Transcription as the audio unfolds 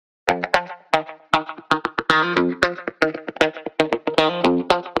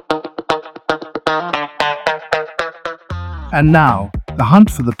And now, the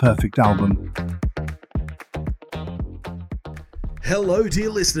hunt for the perfect album. Hello, dear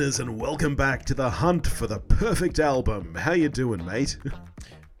listeners, and welcome back to the hunt for the perfect album. How you doing, mate?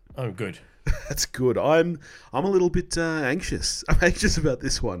 I'm good. That's good. I'm a little bit anxious. I'm anxious about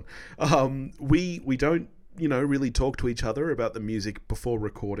this one. We don't, really talk to each other about the music before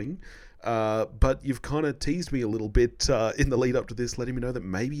recording. But you've kind of teased me a little bit in the lead up to this, letting me know that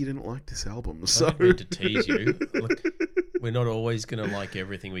maybe you didn't like this album. So I don't mean to tease you. Look, we're not always going to like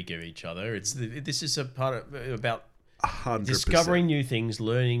everything we give each other. This is a part of about 100%. discovering new things,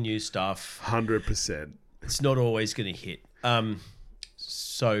 learning new stuff. 100%. It's not always going to hit.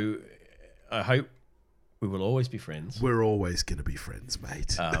 So I hope we will always be friends. We're always going to be friends,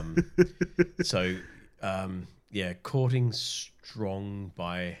 mate. Courting Strong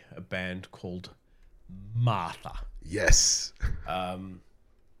by a band called Martha. Yes.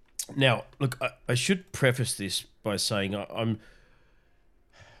 Now, look, I should preface this by saying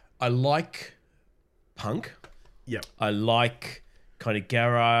I like punk. Yep. I like kind of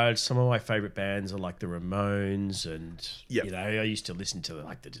garage. Some of my favorite bands are like the Ramones, and Yep. I used to listen to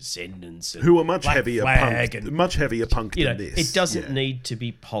like the Descendants, and Who are much Black heavier Flag, punk, and much heavier punk than this. It doesn't need to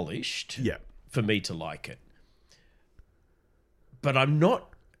be polished for me to like it. But I'm not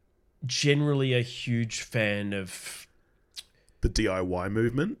generally a huge fan of the DIY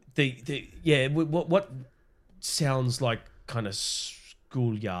movement. What sounds like kind of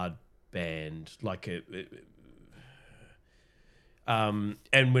schoolyard band, like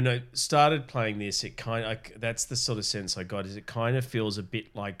and when I started playing this, it kind of that's the sort of sense I got. Is it kind of feels a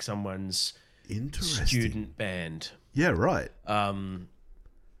bit like someone's student band. Yeah, right.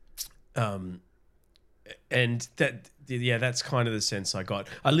 And that's kind of the sense I got.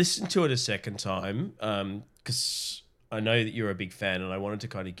 I listened to it a second time because I know that you're a big fan, and I wanted to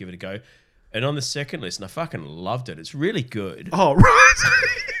kind of give it a go. And on the second listen, I fucking loved it. It's really good. Oh, right.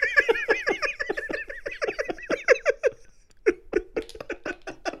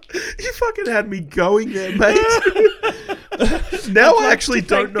 You fucking had me going there, mate. Now I actually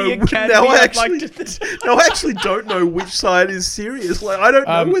don't know. Now I actually don't know which side is serious. Like, I don't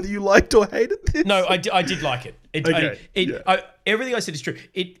know whether you liked or hated this. No, I did like it. Okay, Everything I said is true.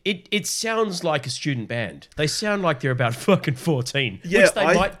 It sounds like a student band. They sound like they're about fucking 14, which they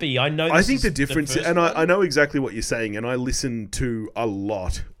might be. I know. I think the difference, and I know exactly what you're saying, and I listen to a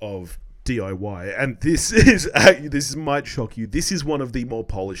lot of DIY, and this might shock you. This is one of the more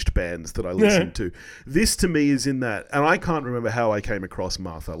polished bands that I listen to. This to me is in that, and I can't remember how I came across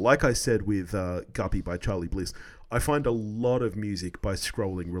Martha. Like I said with Guppy by Charlie Bliss, I find a lot of music by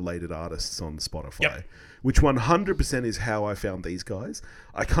scrolling related artists on Spotify, which 100% is how I found these guys.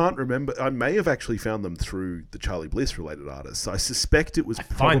 I can't remember. I may have actually found them through the Charlie Bliss related artists. I suspect it was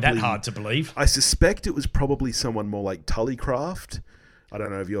find that hard to believe. I suspect it was probably someone more like Tullycraft. I don't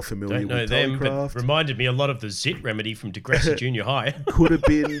know if you're familiar with them, Tullycraft. But reminded me a lot of the Zit Remedy from Degrassi Junior High. could have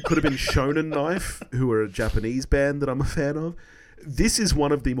been Shonen Knife, who are a Japanese band that I'm a fan of. This is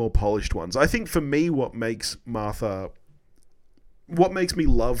one of the more polished ones. I think for me, what makes me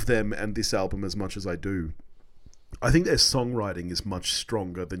love them and this album as much as I do, I think their songwriting is much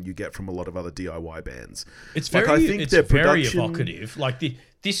stronger than you get from a lot of other DIY bands. It's very evocative. Like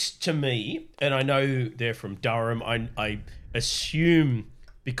this to me, and I know they're from Durham. I assume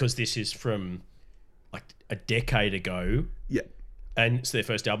because this is from like a decade ago. Yeah. And it's their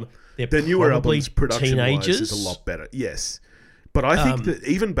first album. Their newer albums, production-wise, is a lot better. Yes. But I think that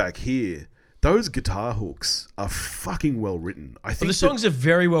even back here, those guitar hooks are fucking well written. The songs are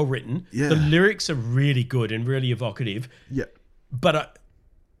very well written. Yeah. The lyrics are really good and really evocative. Yeah. But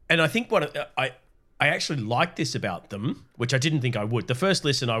I think what I actually like this about them, which I didn't think I would. The first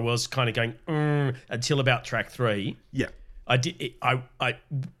listen, I was kind of going until about track 3. Yeah.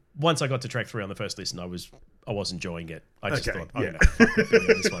 Once I got to track 3 on the first listen, I was enjoying it. I just thought, I'm gonna fucking do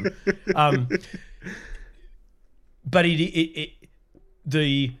this one. But the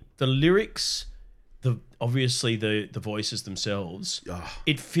lyrics, obviously the voices themselves,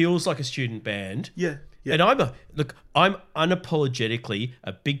 it feels like a student band. Yeah. Yeah. And I'm unapologetically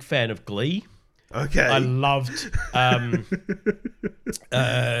a big fan of Glee. Okay. I loved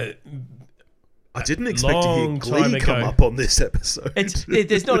I didn't expect to hear Glee come up on this episode.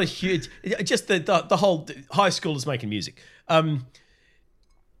 There's not a huge... Just the whole high schoolers making music. As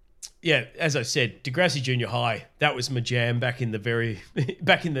I said, Degrassi Junior High, that was my jam back in the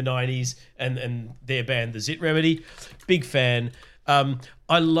 90s, and their band, the Zit Remedy. Big fan.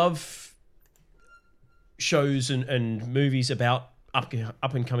 I love shows and movies about up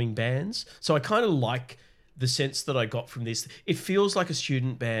and coming bands. So I kind of like the sense that I got from this. It feels like a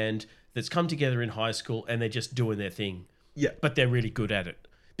student band that's come together in high school and they're just doing their thing. Yeah. but they're really good at it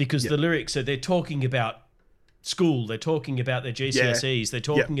because the lyrics are they're talking about school, they're talking about their GCSEs, they're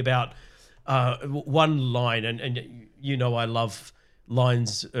talking about one line, and you know I love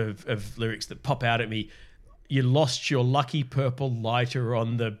lines of lyrics that pop out at me. You lost your lucky purple lighter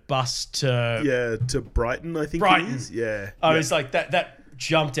on the bus to to Brighton, I think Brighton. it is. Yeah. I was like that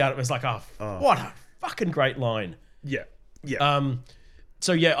jumped out. It was like, what a fucking great line. Yeah. Yeah.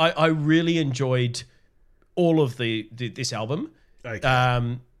 So yeah, I really enjoyed all of this album.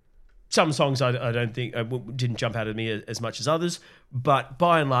 Okay. Some songs I don't think didn't jump out at me as much as others, but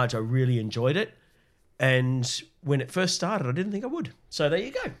by and large I really enjoyed it. And when it first started, I didn't think I would. So there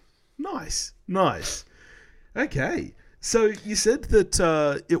you go. Nice. Okay. So you said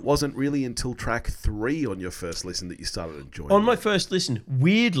that it wasn't really until track 3 on your first listen that you started enjoying On it. my first listen,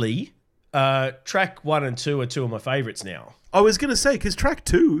 weirdly, track 1 and 2 are two of my favourites now. I was going to say, because track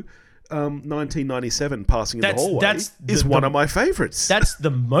 2, 1997, Passing in the Hallway, is one of my favourites. That's the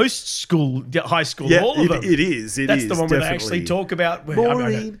most high school of all of them. It is. That's the one where they actually talk about...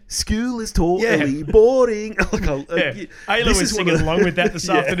 Boring, school is totally boring. Ayla was singing along with that this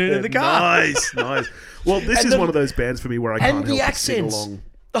afternoon in the car. Nice. Well, this is one of those bands for me where I can't help but sing along.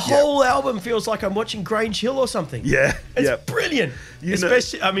 The whole album feels like I'm watching Grange Hill or something. Yeah. It's brilliant.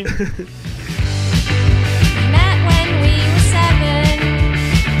 Especially, I mean... Met when we were 7.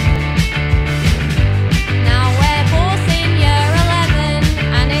 Now we're both in year 11,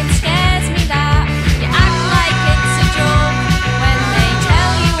 and it scares me that you act like it's a joke when they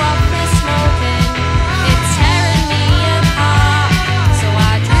tell you off for smoking. It's tearing me apart, so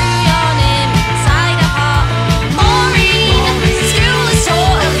I drew your name inside a heart. Oh, boring, school is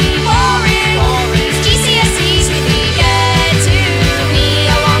totally boring. GCSEs really get to me.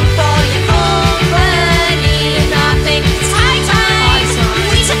 I want for your company, and I think it's high time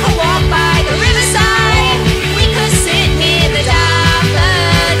we took a walk by the riverside. We could sit near the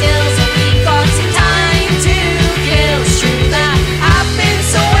daffodils, and we got some time to kill. It's true that I've been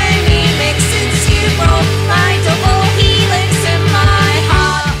so anemic since you broke my double helix in my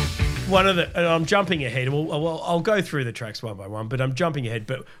heart. One of the... And I'm jumping ahead. I'll go through the tracks one by one, but I'm jumping ahead.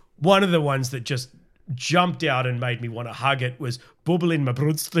 But one of the ones that just jumped out and made me want to hug it was Bubble in My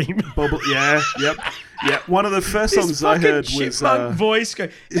Bloodstream. Yeah. One of the first songs I heard was... chipmunk voice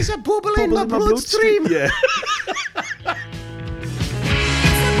going, there's a bubble in my bloodstream. Yeah. It's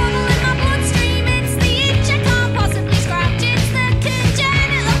the bubble in my bloodstream, it's the itch I can't possibly scratch. It's the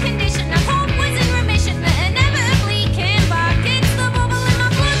congenital condition I hope was in remission that inevitably came back. It's the bubble in my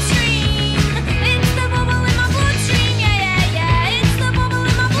bloodstream. It's the bubble in my bloodstream, yeah. It's the bubble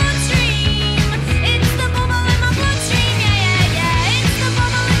in my bloodstream. It's the bubble in my bloodstream, yeah. It's the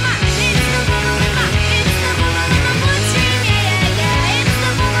bubble in my bloodstream, yeah. It's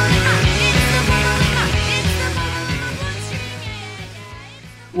the bubble in my bloodstream,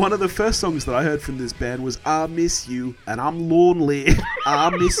 One of the first songs that I heard from this band was I Miss You and I'm Lonely.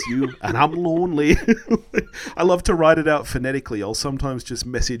 I miss you and I'm lonely. I love to write it out phonetically. I'll sometimes just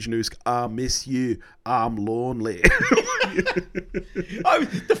message Noosk, I miss you, I'm lonely.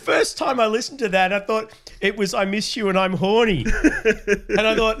 The first time I listened to that, I thought it was I miss you and I'm horny. And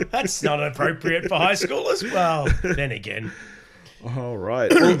I thought, that's not appropriate for high school as well. Then again. All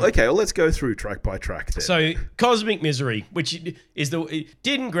right. Well, okay, well, let's go through track by track then. So, Cosmic Misery, which is it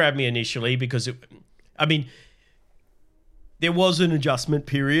didn't grab me initially because there was an adjustment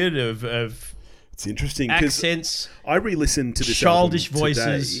period of it's interesting because accents, I re-listened to this childish album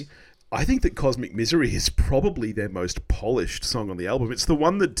voices. today. I think that Cosmic Misery is probably their most polished song on the album. It's the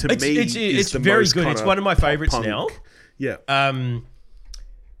one that to me is the very most good. It's kinda one of my favorites pop-punk. now. Yeah.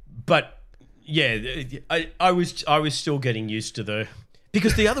 But yeah, I was still getting used to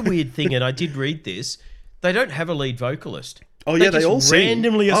because the other weird thing, and I did read this, they don't have a lead vocalist. Oh yeah, they just all sing.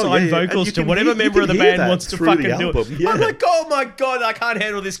 randomly assign vocals to whatever member of the band wants to fucking do it. Yeah. I'm like, oh my god, I can't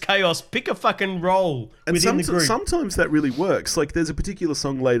handle this chaos. Pick a fucking role within the group. Sometimes that really works. Like there's a particular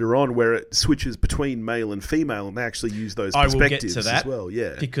song later on where it switches between male and female, and they actually use those perspectives as well.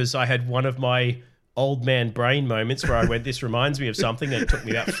 Yeah, because I had one of my old man brain moments where I went, this reminds me of something, and it took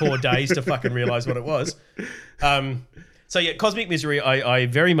me about 4 days to fucking realise what it was. So yeah, Cosmic Misery I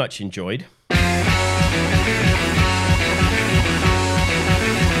very much enjoyed.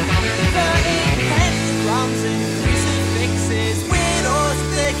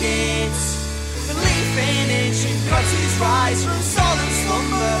 Rise from solemn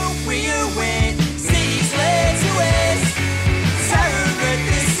slumber, we await cities laid to waste, terror at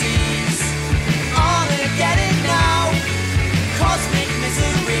the seas, Armageddon now, cosmic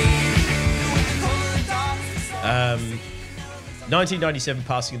misery, with the cold dark. 1997,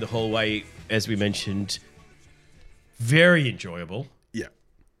 Passing in the Hallway, as we mentioned, very enjoyable. Yeah.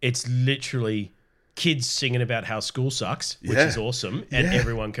 It's literally kids singing about how school sucks, which Yeah. is awesome, and Yeah.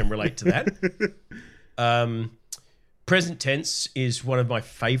 everyone can relate to that. Present Tense is one of my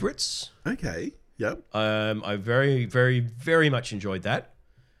favorites. Okay. Yep. I very, very, very much enjoyed that.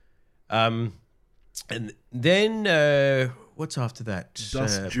 And then what's after that?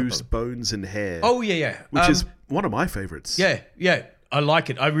 Dust, Juice, Bones, and Hair. Oh yeah. which is one of my favorites. Yeah. I like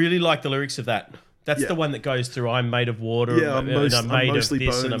it. I really like the lyrics of that. That's Yeah. the one that goes through. I'm made of water. Yeah, I'm, and I'm made mostly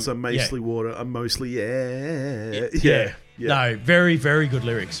of this, bones, and I'm mostly water, I'm mostly air. yeah. Yeah. No, very, very good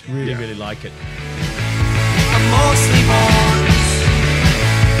lyrics. Really, Yeah. really like it. I'm mostly bones.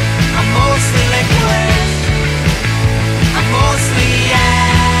 I'm mostly liquid. I'm mostly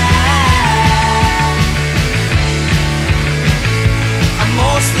air. I'm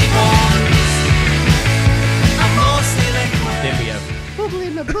mostly bones. I'm mostly liquid. Then we have Bubble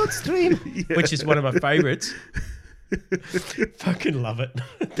in the Bloodstream, which is one of my favorites. Fucking love it.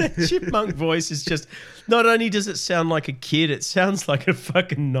 That chipmunk voice is just, not only does it sound like a kid, it sounds like a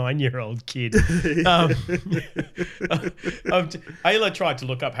fucking 9-year-old kid. Ayla tried to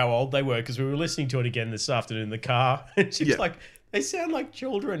look up how old they were because we were listening to it again this afternoon in the car, and she's Yeah. like, they sound like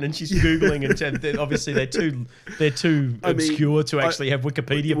children, and she's googling, and obviously they're too obscure to actually have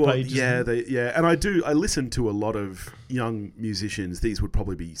Wikipedia pages. Yeah, and I listen to a lot of young musicians. These would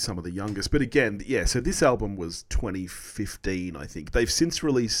probably be some of the youngest. But again, yeah, so this album was 2015, I think. They've since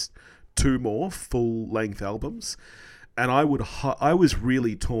released 2 more full-length albums. And I was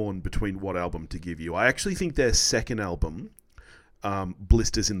really torn between what album to give you. I actually think their second album,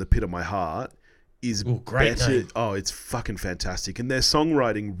 Blisters in the Pit of My Heart, is great better. name. Oh, it's fucking fantastic. And their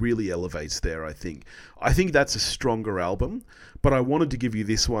songwriting really elevates there, I think. I think that's a stronger album, but I wanted to give you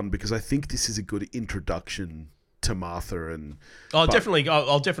this one because I think this is a good introduction to Martha. And I'll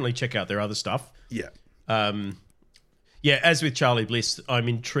definitely check out their other stuff. yeah. Yeah, as with Charlie Bliss, I'm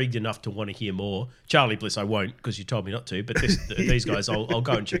intrigued enough to want to hear more. Charlie Bliss, I won't because you told me not to. But these guys, I'll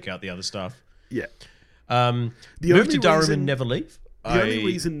go and check out the other stuff. Yeah. Move only to Durham reason- and never leave. The only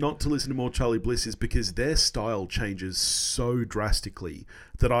reason not to listen to more Charlie Bliss is because their style changes so drastically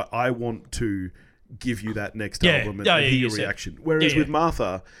that I want to give you that next album and hear your reaction. Whereas with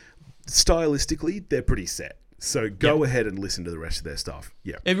Martha, stylistically, they're pretty set. So go ahead and listen to the rest of their stuff.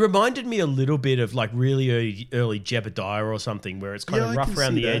 Yeah. It reminded me a little bit of like really early Jebediah or something where it's kind of I rough can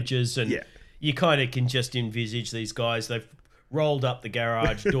around see the that. edges and you kind of can just envisage these guys. They've rolled up the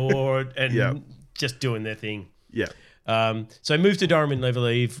garage door and just doing their thing. Yeah. So Move to Durham and Never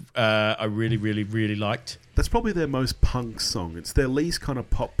Leave, I really, really, really liked. That's probably their most punk song. It's their least kind of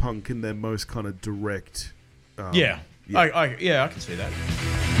pop punk and their most kind of direct. I can see that.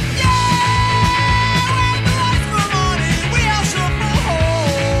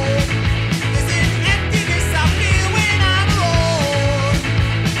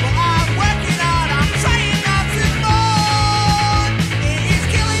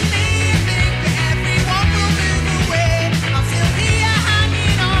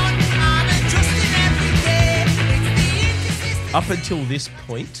 Up until this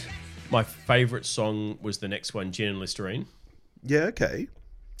point, my favourite song was the next one, Gin and Listerine. Yeah, okay.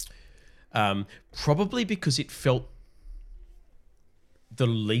 Probably because it felt the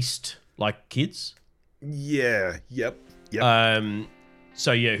least like kids. Yeah, yep.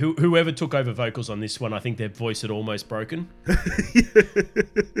 So yeah, whoever took over vocals on this one, I think their voice had almost broken.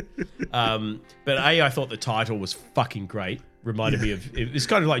 But I thought the title was fucking great. Reminded me of, it's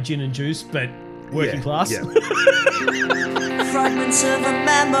kind of like Gin and Juice, but working class. Yeah. Fragments of a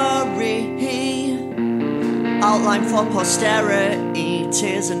memory, outline for posterity.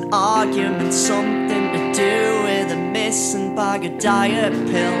 Tears and arguments, something to do with a missing bag of diet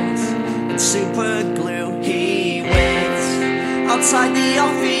pills and super glue. He waits outside the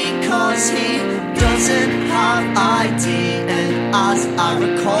office cause he doesn't have ID. And as I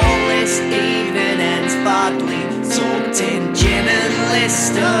recall, this evening ends badly, soaked in gin and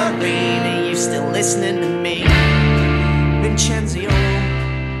Listerine. Are you still listening to me? Vincenzo,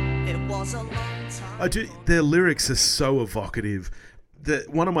 it was a long time. Their lyrics are so evocative.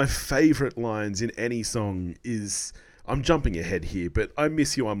 One of my favourite lines in any song is, I'm jumping ahead here, but I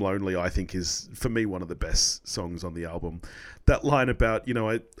Miss You, I'm Lonely, I think is, for me, one of the best songs on the album. That line about,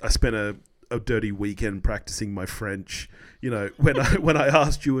 I spent a dirty weekend practicing my French. When I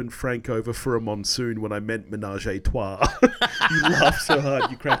asked you and Frank over for a monsoon when I meant menage a trois, you laughed so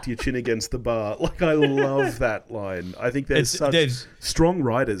hard you cracked your chin against the bar. Like, I love that line. I think there's such strong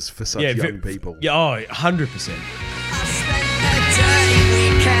writers for such young people. Yeah, 100%. I spent a dirty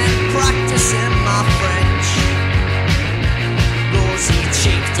weekend practicing my French. Rosy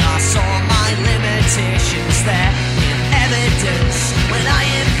cheeked, I saw my limitations there in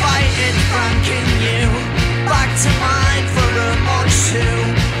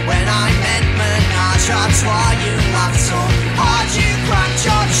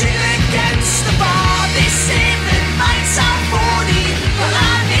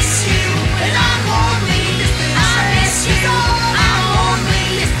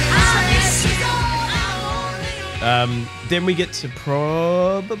Then we get to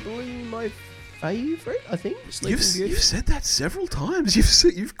probably my favourite, I think. Sleeping Beauty. You've said that several times.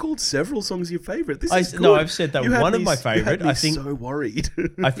 You've called several songs your favourite. This is good. No, I've said that You had one of me- my you had favourite. me I think so worried.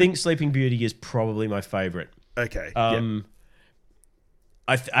 I think Sleeping Beauty is probably my favourite. Okay.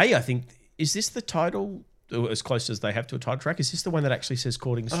 I think is this the title, or as close as they have to a title track? Is this the one that actually says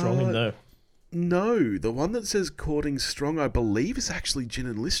 "Courting Strong" in the? No, the one that says "Courting Strong," I believe, is actually Gin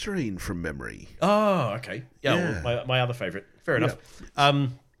and Listerine from memory. Oh, okay. Yeah, Yeah. well, my other favourite. Fair enough.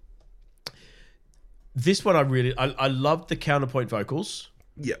 This one I loved the counterpoint vocals,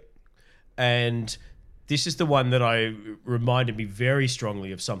 Yep. and this is the one that I reminded me very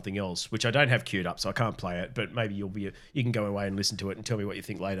strongly of something else, which I don't have queued up, so I can't play it. But maybe you can go away and listen to it and tell me what you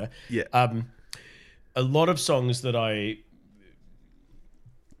think later. Yeah. A lot of songs that I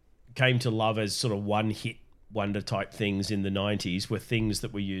came to love as sort of one-hit wonder type things in the 90s were things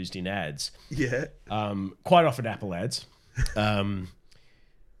that were used in ads. Yeah. Quite often Apple ads.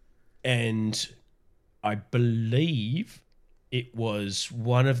 And I believe it was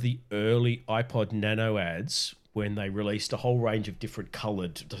one of the early iPod Nano ads when they released a whole range of different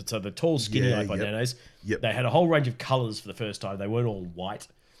coloured, so the tall, skinny Yeah, iPod yep. Nanos, Yep. they had a whole range of colours for the first time. They weren't all white.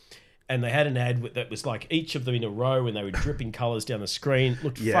 And they had an ad that was like each of them in a row and they were dripping colours down the screen.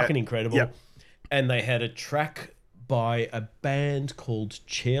 Looked Yeah. fucking incredible. Yep. And they had a track by a band called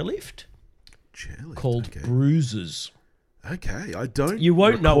Chairlift Chairlift, called okay. Bruises. Okay, I don't. You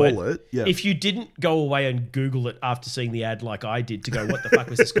won't know recall it. Yeah. If you didn't go away and Google it after seeing the ad like I did to go, what the fuck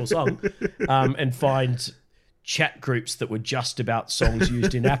was this cool song? And find chat groups that were just about songs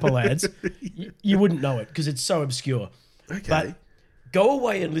used in Apple ads, you wouldn't know it because it's so obscure. Okay. But go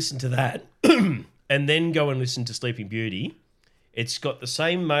away and listen to that and then go and listen to Sleeping Beauty. It's got the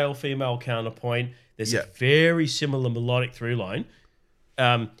same male-female counterpoint. There's Yeah. a very similar melodic through line.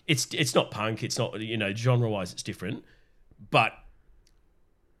 It's not punk. It's not, genre-wise it's different. But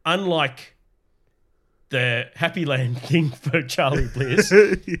unlike the Happy Land thing for Charlie Bliss,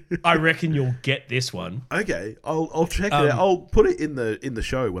 I reckon you'll get this one. Okay, I'll check it out. I'll put it in the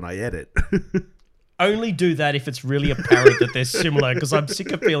show when I edit. Only do that if it's really apparent that they're similar, because I'm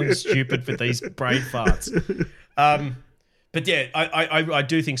sick of feeling stupid for these brain farts. But yeah, I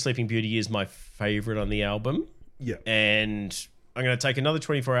do think Sleeping Beauty is my favourite on the album. Yeah. And I'm going to take another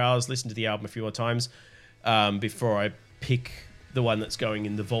 24 hours, listen to the album a few more times before I pick the one that's going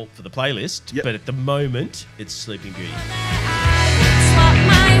in the vault for the playlist. Yep. But at the moment, it's Sleeping Beauty. I would swap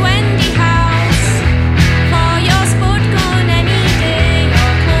my Wendy house for your sport gun any day.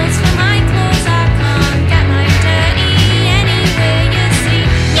 Your clothes for my clothes, I can't get my dirty anywhere. You see,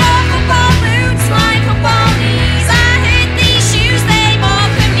 your football boots like football knees. I hate these shoes, they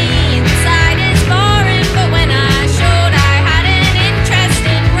bought for me. Inside is boring, but when I showed I had an interest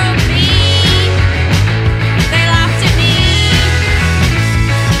in rugby, they laughed at me.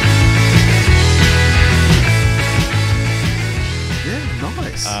 Yeah,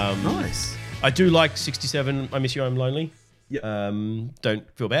 nice. Nice. I do like 67, I Miss You, I'm Lonely. Yep. Don't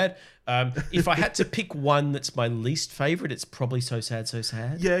feel bad. If I had to pick one that's my least favourite, it's probably So Sad, So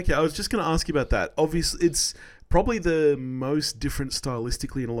Sad. Yeah, okay. I was just going to ask you about that. Obviously, it's probably the most different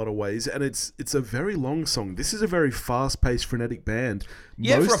stylistically in a lot of ways, and it's a very long song. This is a very fast-paced, frenetic band.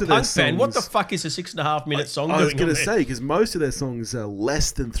 Yeah, Most for a of their punk band, what the songs- fuck is a 6.5 minute song I was doing going on to there? say, because most of their songs are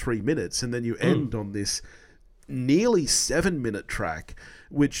less than 3 minutes, and then you end on this nearly 7-minute track,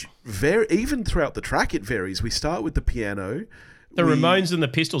 which even throughout the track it varies. We start with the piano. The Ramones and the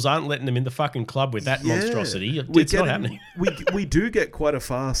Pistols aren't letting them in the fucking club with that monstrosity. It's not happening. we do get quite a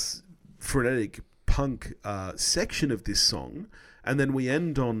fast, frenetic punk section of this song, and then we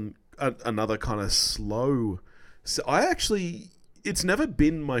end on another kind of slow. So it's never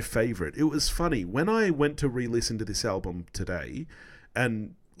been my favorite. It was funny when I went to re-listen to this album today,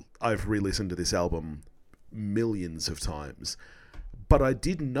 and I've re-listened to this album millions of times. But I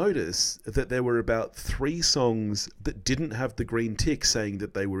did notice that there were about 3 songs that didn't have the green tick saying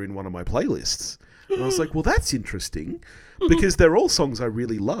that they were in one of my playlists. And I was like, well, that's interesting, because they're all songs I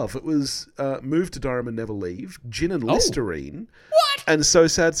really love. It was Move to Durham and Never Leave, Gin and Listerine, and So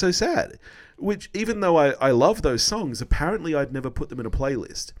Sad, So Sad, which even though I love those songs, apparently I'd never put them in a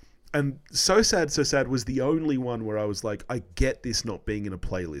playlist. And So Sad, So Sad was the only one where I was like, I get this not being in a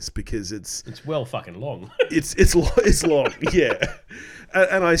playlist, because it's well fucking long. it's long, yeah.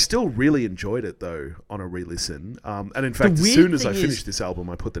 And I still really enjoyed it though on a re-listen. And in fact, as weird soon as I thing is- finished this album,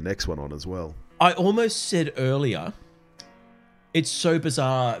 I put the next one on as well. I almost said earlier, it's so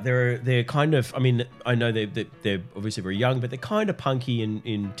bizarre. They're kind of, I mean, I know they're obviously very young, but they're kind of punky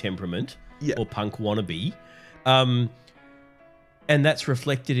in temperament, Yeah. or punk wannabe. And that's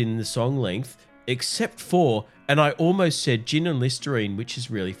reflected in the song length. except for, and I almost said Gin and Listerine, which is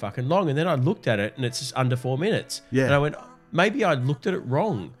really fucking long. And then I looked at it and it's just under 4 minutes. Yeah. And I went, maybe I looked at it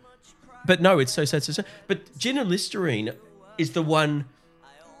wrong. But no, it's so sad, so sad. But Gin and Listerine is the one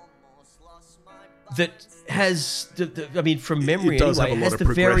that has, I mean, from memory It does anyway, have a has lot the of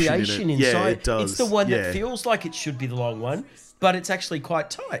progression in variation it. Yeah, inside. it does. It's the one Yeah. that feels like it should be the long one, but it's actually quite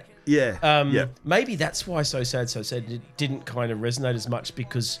tight. Yeah. Maybe that's why So Sad, So Sad it didn't kind of resonate as much,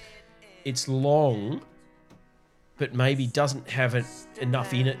 because it's long, but maybe doesn't have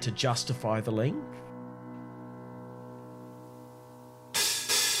enough in it to justify the length.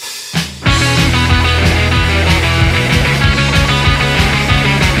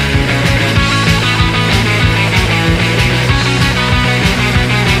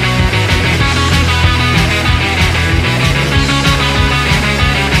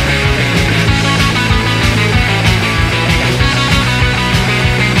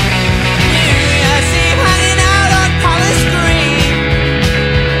 Hanging out on polished green.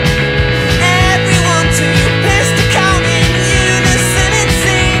 Everyone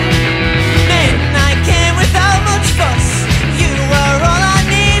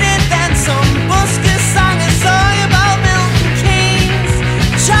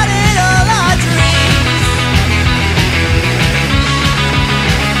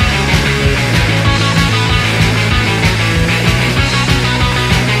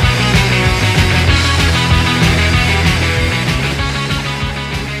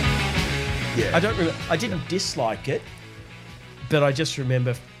I don't remember. I didn't dislike it, but I just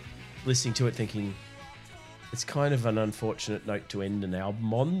remember listening to it thinking it's kind of an unfortunate note to end an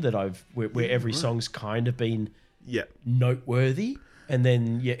album on, that where every song's kind of been noteworthy, and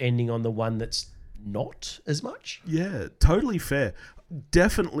then you're ending on the one that's not as much. Yeah, totally fair.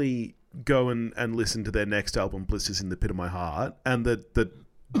 Definitely go and listen to their next album, Blisters in the Pit of My Heart, and the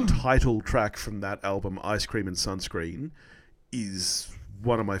title track from that album, Ice Cream and Sunscreen, is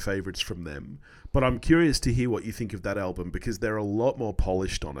one of my favorites from them. But I'm curious to hear what you think of that album, because they're a lot more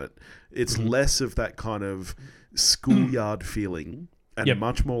polished on it. It's less of that kind of schoolyard feeling and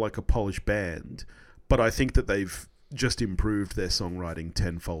much more like a polished band. But I think that they've just improved their songwriting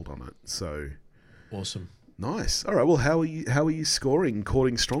tenfold on it. So awesome. Nice. All right. Well, how are you scoring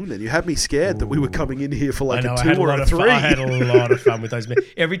Courting Strong then? You had me scared that we were coming in here for like a 2 or a 3. I had a lot of fun with those.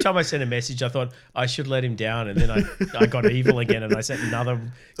 Every time I sent a message, I thought I should let him down, and then I got evil again, and I sent another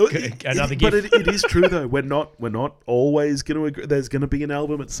gift. But it is true though. We're not always going to agree. There's going to be an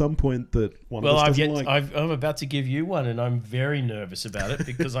album at some point that one of us doesn't like. I'm about to give you one, and I'm very nervous about it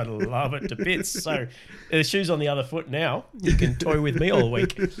because I love it to bits. So the shoe's on the other foot now. You can toy with me all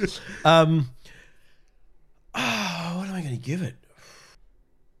week. What am I going to give it?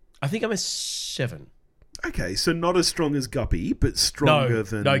 I think I'm a 7. Okay, so not as strong as Guppy, but stronger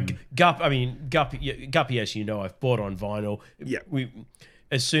than... No, Guppy, as you know, I've bought on vinyl. Yeah.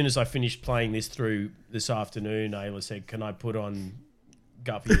 As soon as I finished playing this through this afternoon, Ayla said, can I put on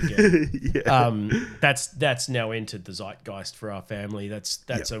Guppy again? That's now entered the zeitgeist for our family.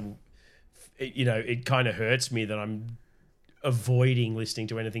 It kind of hurts me that I'm avoiding listening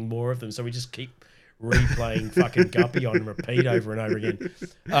to anything more of them, so we just keep replaying fucking Guppy on repeat over and over again.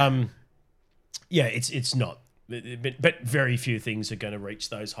 It's not, but very few things are going to reach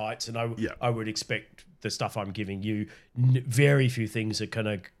those heights, and I would expect the stuff I'm giving you, very few things are going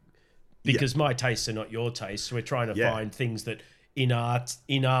to, because my tastes are not your tastes. We're trying to find things that in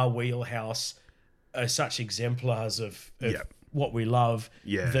our wheelhouse are such exemplars of what we love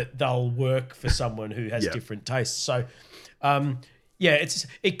that they'll work for someone who has different tastes. So.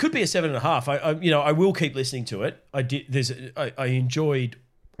 It could be a 7.5. I will keep listening to it. I enjoyed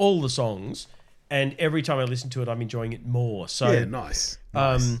all the songs, and every time I listen to it, I'm enjoying it more. So nice.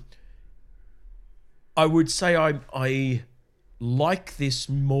 I would say I like this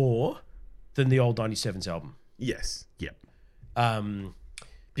more than the old 97s album. Yes. Yep.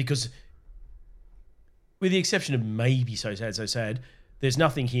 Because with the exception of maybe So Sad, So Sad, there's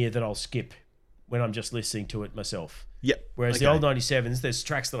nothing here that I'll skip when I'm just listening to it myself. Yep. Whereas the old 97s, there's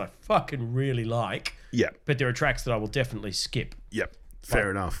tracks that I fucking really like. Yep. But there are tracks that I will definitely skip. Yep.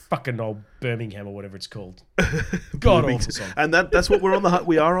 Fair enough. Fucking old Birmingham or whatever it's called. God awful song. And that's what we're on the hunt.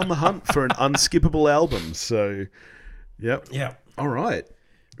 We are on the hunt for an unskippable album. So, yep. Yeah. All right.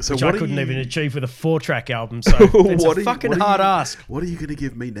 So Which what I couldn't even achieve with a 4-track album. So it's a fucking what are hard you- ask. What are you going to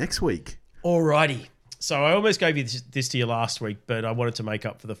give me next week? Alrighty. So I almost gave you this to you last week, but I wanted to make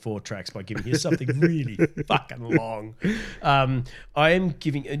up for the 4 tracks by giving you something really fucking long. I am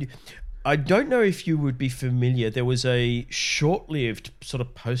giving... I don't know if you would be familiar. There was a short-lived sort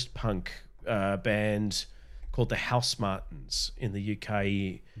of post-punk band called the House Martins in the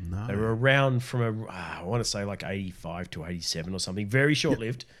UK. No. They were around from I want to say like 85 to 87 or something. Very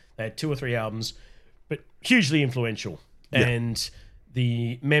short-lived. They had 2 or 3 albums, but hugely influential. And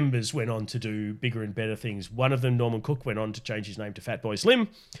the members went on to do bigger and better things. One of them, Norman Cook, went on to change his name to Fatboy Slim.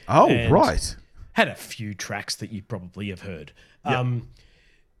 Oh, and right. had a few tracks that you probably have heard.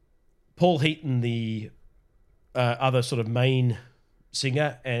 Paul Heaton, the other sort of main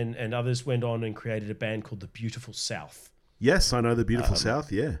singer, and others went on and created a band called The Beautiful South. Yes, I know the Beautiful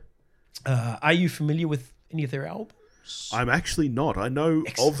South, yeah. Are you familiar with any of their albums? I'm actually not. I know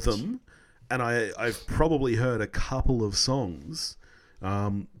Excellent. of them, and I've probably heard a couple of songs,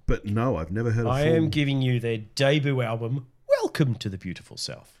 but no, I've never heard of I am giving you their debut album, Welcome to the Beautiful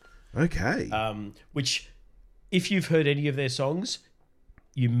South. Okay. Which, if you've heard any of their songs,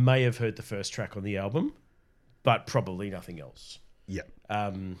 you may have heard the first track on the album, but probably nothing else. Yeah.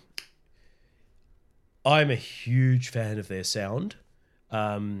 I'm a huge fan of their sound.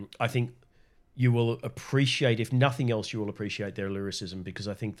 I think you will appreciate, if nothing else, you will appreciate their lyricism, because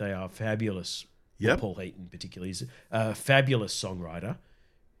I think they are fabulous. Yep. Paul Heaton particularly is a fabulous songwriter.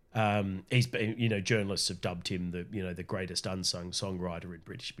 He's been, journalists have dubbed him the greatest unsung songwriter in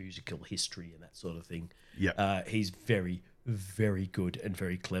British musical history and that sort of thing. Yeah. He's very, very good and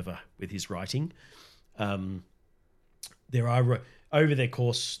very clever with his writing. There are over their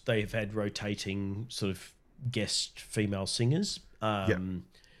course they've had rotating sort of guest female singers.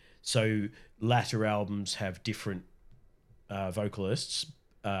 So latter albums have different vocalists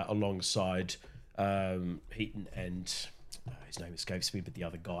alongside Heaton and his name escapes me, but the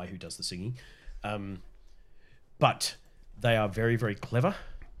other guy who does the singing. But they are very, very clever.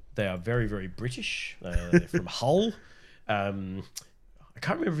 They are very, very British. They're from Hull. I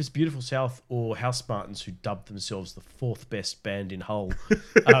can't remember if it's Beautiful South or House Martins who dubbed themselves the 4th best band in Hull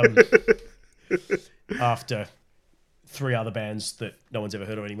after 3 other bands that no one's ever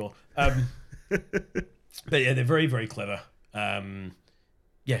heard of anymore. But yeah, they're very, very clever.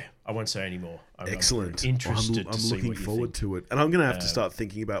 I won't say any more. Excellent. I'm interested I'm to see looking what you forward think. to it. And I'm going to have to start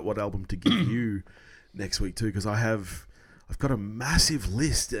thinking about what album to give you next week too, because I've got a massive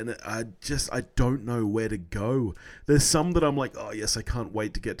list and I don't know where to go. There's some that I'm like, oh yes, I can't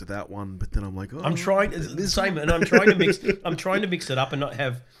wait to get to that one, but then I'm like, oh, I'm trying the same, and I'm trying to mix. I'm trying to mix it up and not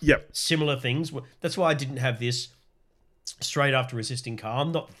have similar things. That's why I didn't have this straight after Resisting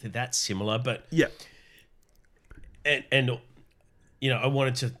Calm. Not that that's similar, but and I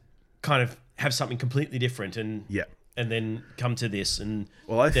wanted to kind of have something completely different, and then come to this, and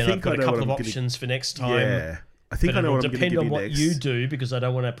I then think I've got I know a couple what of I'm gonna- options for next time. Yeah. I think But I know it'll what I'm going to depend give on you what next. you do, because I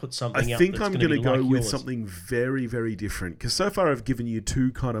don't want to put something I out think that's I'm going to go like with yours. something very, very different. Because so far I've given you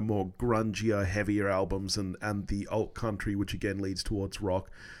 2 kind of more grungier, heavier albums and the alt country, which again leads towards rock.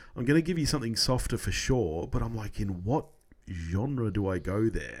 I'm going to give you something softer for sure, but I'm like, in what genre do I go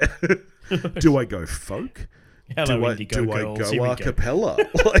there? Do I go folk? Hello, do I Indigo Girls. go Here we a cappella?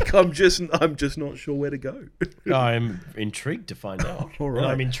 Like I'm just not sure where to go. I'm intrigued to find out. All And right.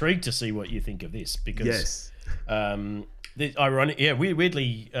 I'm intrigued to see what you think of this, because Yes.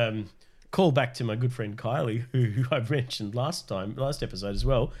 Weirdly, call back to my good friend Kylie, who I mentioned last episode as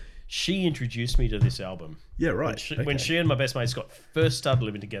well. She introduced me to this album. Yeah, right. When she and my best mate Scott first started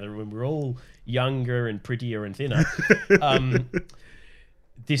living together, when we were all younger and prettier and thinner,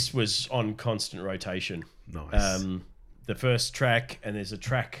 this was on constant rotation. Nice. The first track, and there's a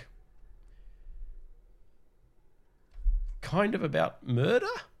track kind of about murder.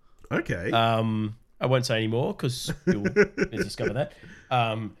 Okay. I won't say any more because you'll discover that.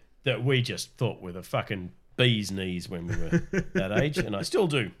 That we just thought were the fucking bee's knees when we were that age, and I still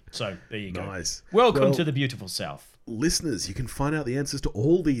do. So there you go. Nice. Welcome Well, to the beautiful South. Listeners, you can find out the answers to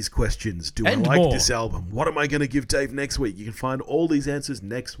all these questions. Do And I like more. this album? What am I going to give Dave next week? You can find all these answers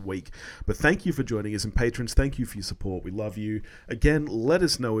next week. But thank you for joining us, and patrons, thank you for your support. We love you. Again, let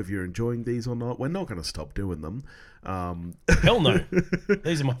us know if you're enjoying these or not. We're not going to stop doing them. Hell no.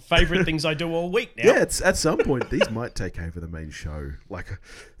 These are my favourite things I do all week now. Yeah, it's, at some point, these might take over the main show. Like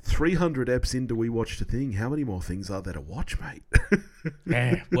 300 eps into We Watched a Thing. How many more things are there to watch, mate?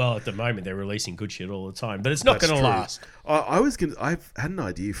 Yeah, well, at the moment they're releasing good shit all the time, but it's not That's going to true. last. I've had an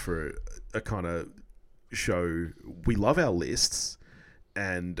idea for a kind of show. We love our lists,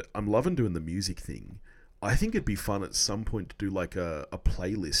 and I'm loving doing the music thing. I think it'd be fun at some point to do like a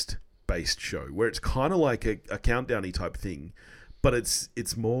playlist based show where it's kind of like a countdowny type thing, but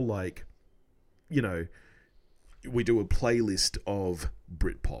it's more like, we do a playlist of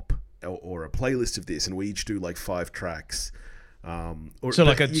Britpop or a playlist of this, and we each do like 5 tracks. So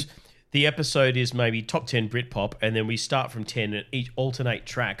like the episode is maybe top 10 Britpop, and then we start from 10 and each alternate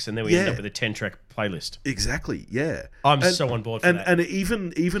tracks, and then we end Yeah. up with a 10-track playlist. Exactly, yeah. I'm so on board for that. And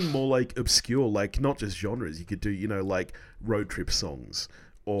even more like obscure, like not just genres. You could do, like road trip songs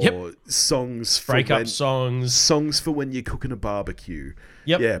or Yep. songs for Breakup songs. for when you're cooking a barbecue.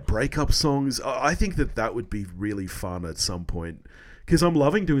 Yep. Yeah, breakup songs. I think that would be really fun at some point. Because I'm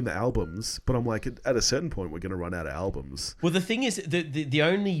loving doing the albums, but I'm like, at a certain point, we're going to run out of albums. Well, the thing is, the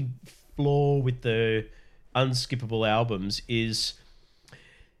only flaw with the unskippable albums is,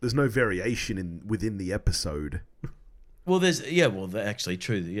 There's no variation within the episode. well, actually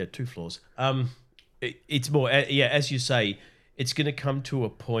true. Yeah, two flaws. It's more, as you say, it's going to come to a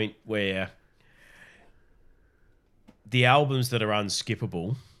point where the albums that are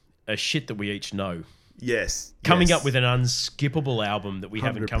unskippable are shit that we each know. Yes. Coming yes. up with an unskippable album that we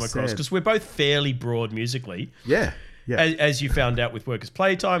haven't come across, 100%. because we're both fairly broad musically, Yeah. Yeah. as you found out with Workers'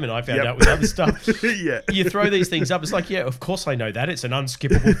 Playtime, and I found Yep. out with other stuff. Yeah. You throw these things up, it's like, yeah, of course I know that. It's an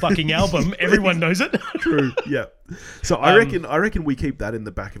unskippable fucking album. Everyone knows it. True. Yeah. So I reckon we keep that in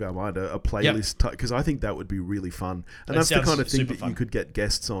the back of our mind, a playlist, because I think that would be really fun, and It that's the sounds kind of thing super that fun. you could get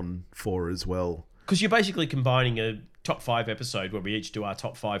guests on for as well. Because you're basically combining a top 5 episode where we each do our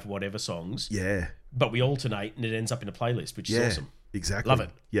top 5 whatever songs, Yeah. but we alternate and it ends up in a playlist, which is Yeah. awesome. Exactly. Love it.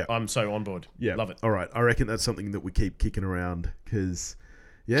 Yeah. I'm so on board. Yeah. Love it. All right. I reckon that's something that we keep kicking around because,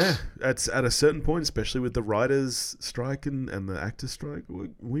 yeah, at a certain point, especially with the writers' strike and the actors' strike,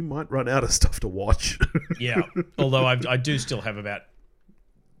 we might run out of stuff to watch. Yeah. Although I do still have about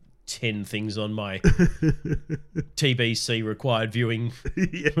 10 things on my TBC required viewing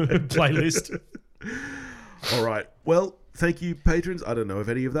playlist. All right. Well, thank you, patrons. I don't know if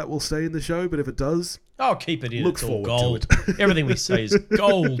any of that will stay in the show, but if it does, I'll keep it in. Look It's all forward to gold. Everything we say is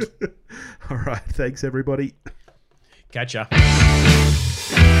gold. all right. Thanks, everybody. Catch ya.